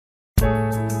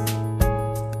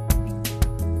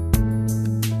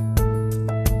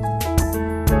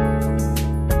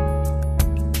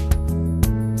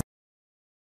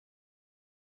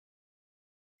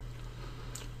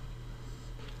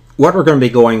what we're going to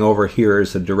be going over here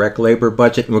is the direct labor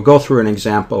budget, and we'll go through an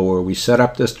example where we set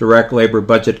up this direct labor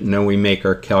budget and then we make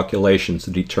our calculations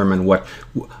to determine what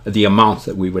the amounts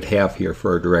that we would have here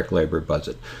for our direct labor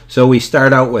budget. So we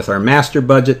start out with our master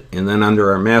budget, and then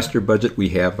under our master budget we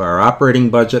have our operating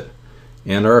budget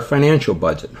and our financial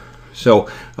budget. So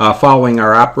following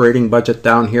our operating budget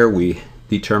down here, we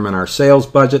determine our sales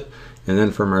budget, and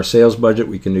then from our sales budget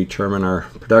we can determine our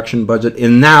production budget,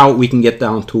 and now we can get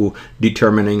down to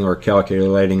determining or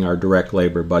calculating our direct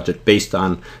labor budget based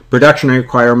on production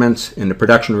requirements, and the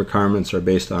production requirements are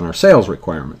based on our sales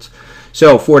requirements.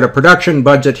 So for the production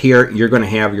budget here, you're going to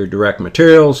have your direct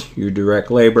materials, your direct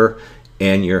labor,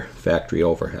 and your factory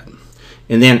overhead.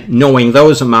 And then knowing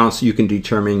those amounts, you can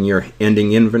determine your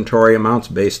ending inventory amounts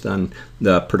based on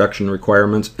the production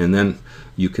requirements, and then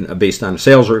you can, based on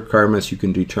sales requirements, you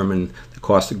can determine the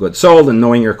cost of goods sold, and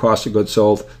knowing your cost of goods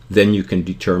sold, then you can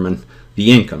determine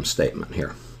the income statement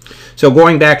here. So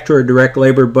going back to our direct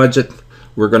labor budget,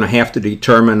 we're going to have to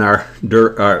determine our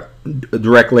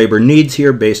direct labor needs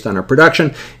here based on our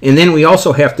production, and then we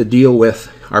also have to deal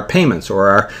with our payments, or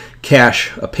our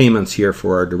cash payments here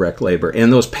for our direct labor.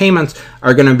 And those payments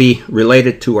are going to be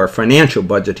related to our financial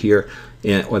budget here,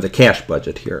 or the cash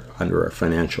budget here under our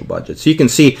financial budget. So you can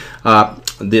see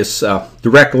this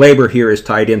direct labor here is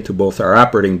tied into both our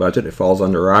operating budget. It falls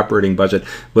under our operating budget,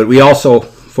 but we also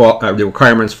the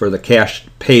requirements for the cash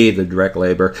pay the direct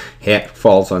labor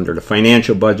falls under the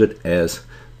financial budget as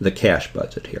the cash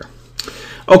budget here.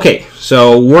 Okay,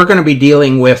 so we're going to be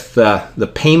dealing with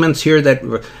the payments here.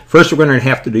 First we're going to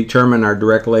have to determine our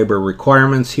direct labor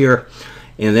requirements here,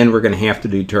 and then we're going to have to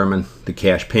determine the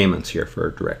cash payments here for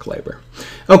direct labor.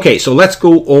 Okay, so let's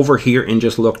go over here and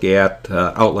just look at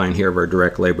outline here of our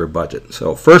direct labor budget.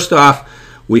 So first off,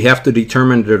 we have to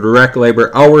determine the direct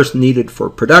labor hours needed for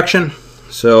production.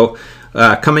 So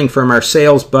coming from our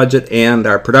sales budget and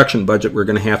our production budget, we're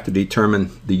going to have to determine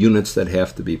the units that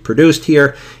have to be produced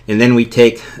here, and then we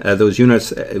take those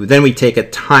units, then we take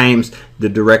it times the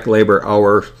direct labor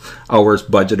hours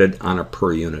budgeted on a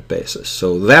per unit basis.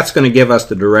 So that's going to give us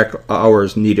the direct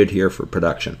hours needed here for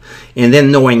production. And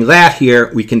then knowing that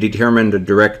here, we can determine the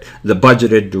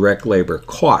budgeted direct labor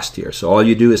cost here. So all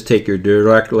you do is take your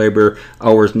direct labor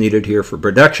hours needed here for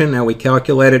production, now we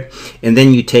calculate it, and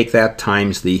then you take that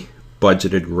times the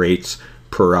budgeted rates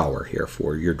per hour here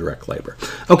for your direct labor.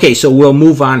 Okay, so we'll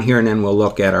move on here and then we'll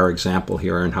look at our example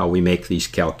here and how we make these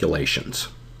calculations.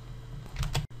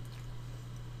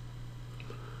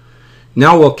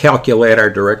 Now we'll calculate our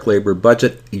direct labor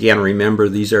budget. Again, remember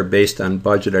these are based on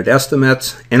budgeted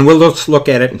estimates, and we'll just look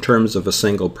at it in terms of a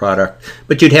single product.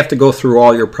 But you'd have to go through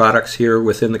all your products here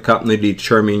within the company to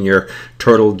determine your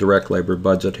total direct labor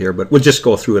budget here. But we'll just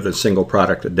go through it as a single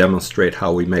product to demonstrate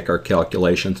how we make our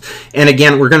calculations. And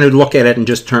again, we're going to look at it in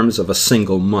just terms of a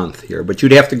single month here. But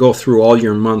you'd have to go through all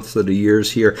your months of the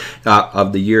years here,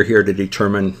 of the year here, to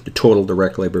determine the total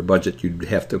direct labor budget you'd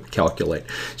have to calculate.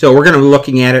 So we're going to be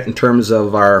looking at it in terms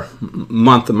of our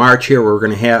month of March here. We're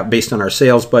going to have, based on our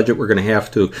sales budget, we're going to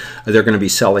have to, they're going to be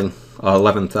selling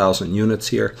 11,000 units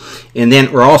here. And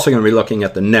then we're also going to be looking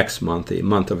at the next month, the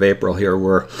month of April here,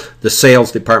 where the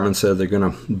sales department said they're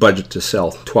going to budget to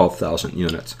sell 12,000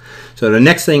 units. So the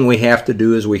next thing we have to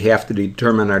do is we have to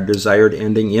determine our desired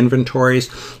ending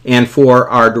inventories. And for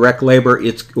our direct labor,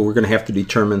 we're going to have to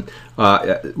determine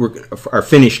our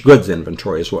finished goods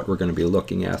inventory is what we're going to be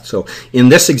looking at. So in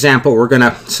this example, we're going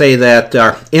to say that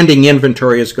our ending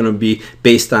inventory is going to be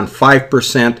based on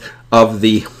 5% of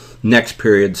the next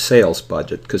period sales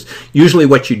budget, because usually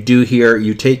what you do here,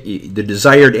 you take the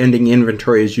desired ending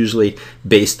inventory is usually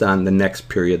based on the next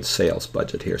period sales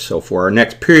budget here. So for our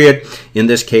next period, in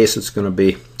this case, it's going to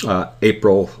be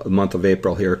April, the month of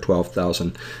April here,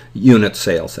 12,000 unit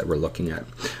sales that we're looking at.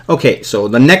 Okay, so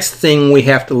the next thing we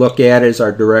have to look at is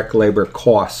our direct labor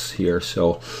costs here.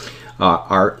 So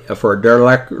for our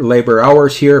direct labor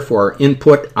hours here, for our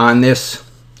input on this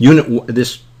unit,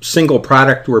 this single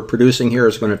product we're producing here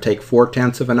is going to take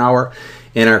 4/10 of an hour,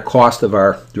 and our cost of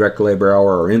our direct labor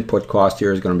hour or input cost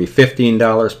here is going to be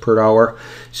 $15 per hour.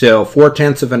 So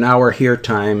 4/10 of an hour here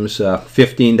times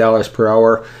 $15 per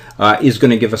hour is going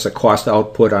to give us a cost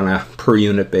output on a per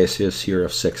unit basis here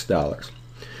of $6.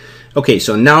 Okay,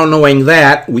 so now knowing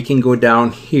that, we can go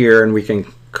down here and we can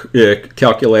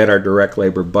calculate our direct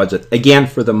labor budget again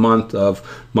for the month of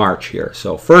March here.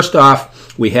 So first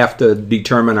off, we have to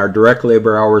determine our direct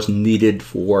labor hours needed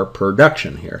for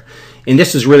production here, and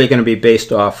this is really going to be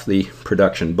based off the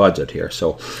production budget here.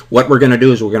 So what we're going to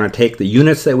do is we're going to take the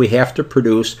units that we have to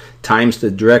produce times the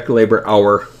direct labor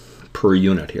hour per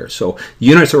unit here. So the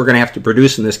units that we're going to have to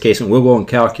produce in this case, and we'll go and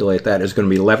calculate that, is going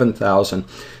to be 11,000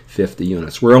 50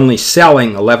 units. We're only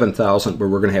selling 11,000, but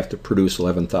we're going to have to produce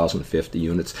 11,050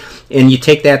 units. And you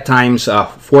take that times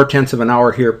 4/10 of an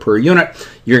hour here per unit,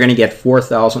 you're going to get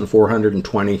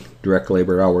 4,420 direct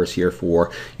labor hours here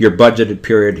for your budgeted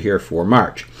period here for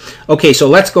March. Okay, so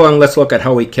let's go and let's look at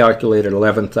how we calculated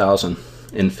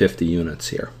 11,050 units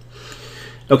here.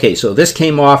 Okay, so this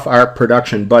came off our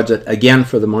production budget again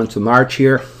for the month of March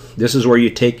here. This is where you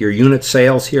take your unit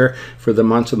sales here for the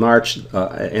month of March,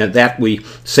 and that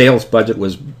sales budget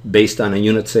was based on a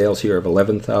unit sales here of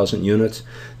 11,000 units.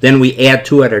 Then we add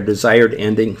to it our desired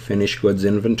ending finished goods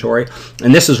inventory,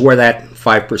 and this is where that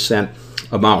 5%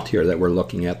 amount here that we're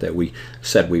looking at that we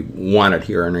said we wanted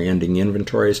here in our ending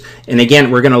inventories. And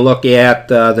again, we're going to look at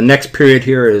the next period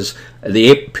here is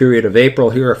the period of April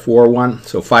here, 4/1.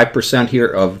 So 5% here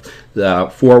of the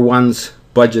 4/1's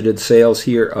budgeted sales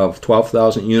here of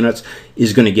 12,000 units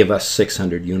is going to give us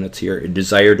 600 units here, a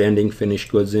desired ending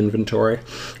finished goods inventory.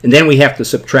 And then we have to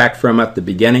subtract from it the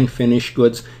beginning finished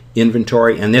goods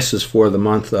inventory, and this is for the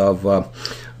month of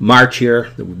March here,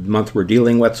 the month we're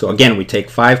dealing with. So again, we take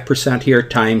 5% here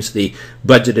times the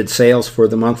budgeted sales for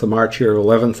the month of March here,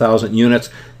 11,000 units,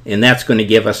 and that's going to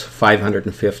give us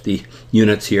 550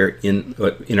 units here in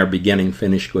our beginning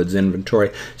finished goods inventory.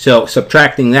 So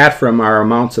subtracting that from our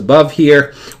amounts above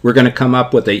here, we're going to come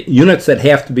up with the units that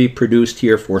have to be produced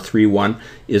here for 3/1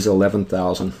 is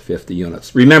 11,050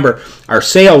 units. Remember, our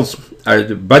sales are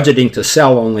budgeting to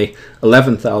sell only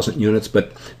 11,000 units,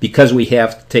 but because we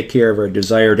have to take care of our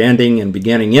desired ending and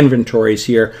beginning inventories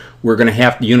here, we're going to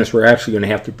have the units we're actually going to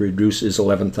have to produce is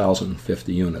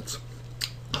 11,050 units.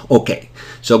 Okay,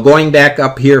 so going back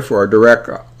up here for our direct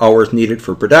hours needed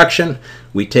for production,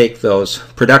 we take those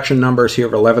production numbers here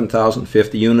of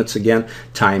 11,050 units again,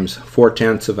 times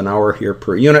 4/10 of an hour here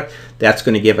per unit. That's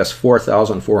going to give us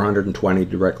 4,420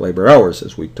 direct labor hours,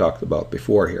 as we talked about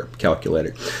before here,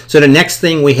 calculated. So the next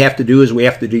thing we have to do is we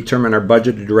have to determine our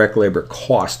budgeted direct labor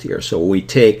cost here. So we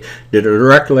take the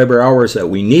direct labor hours that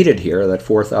we needed here, that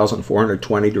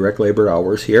 4,420 direct labor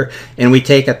hours here, and we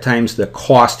take it times the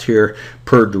cost here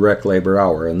per direct labor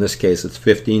hour. In this case, it's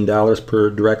 $15 per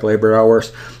direct labor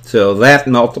hours. So that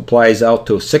multiplies out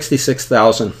to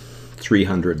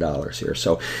 $66,300 here.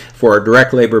 So for our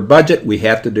direct labor budget, we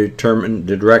have to determine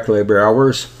the direct labor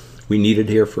hours we needed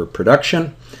here for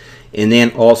production, and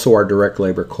then also our direct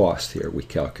labor cost here we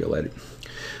calculated.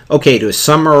 Okay, to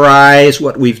summarize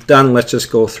what we've done, let's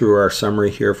just go through our summary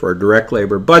here for our direct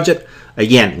labor budget.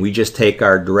 Again, we just take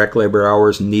our direct labor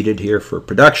hours needed here for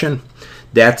production.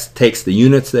 That takes the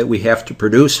units that we have to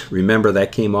produce. Remember,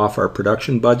 that came off our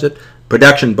production budget.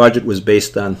 Production budget was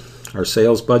based on our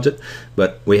sales budget,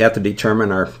 but we have to determine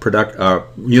our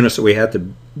units that we had to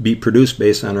be produced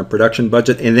based on our production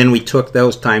budget, and then we took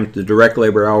those times the direct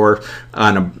labor hour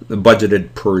on a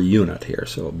budgeted per unit here,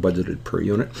 so budgeted per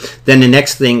unit. Then the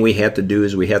next thing we had to do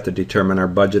is we had to determine our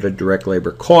budgeted direct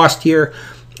labor cost here,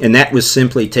 and that was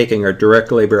simply taking our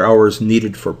direct labor hours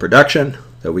needed for production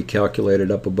that we calculated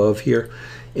up above here,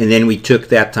 and then we took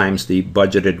that times the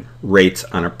budgeted rates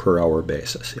on a per hour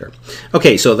basis here.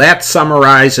 Okay, so that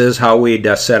summarizes how we'd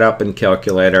set up and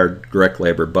calculate our direct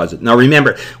labor budget. Now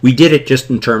remember, we did it just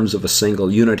in terms of a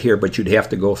single unit here, but you'd have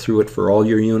to go through it for all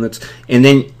your units, and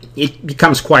then it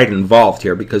becomes quite involved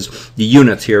here because the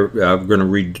units here are going to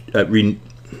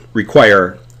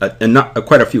require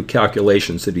quite a few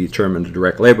calculations to determine the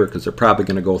direct labor, because they're probably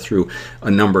going to go through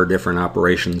a number of different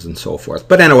operations and so forth.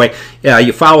 But anyway,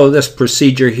 you follow this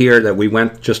procedure here that we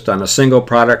went just on a single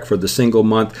product for the single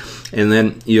month, and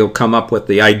then you'll come up with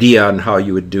the idea on how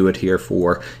you would do it here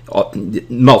for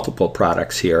multiple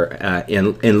products here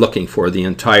in looking for the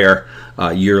entire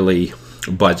yearly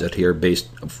budget here based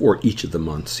for each of the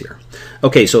months here.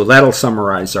 Okay, so that'll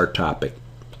summarize our topic.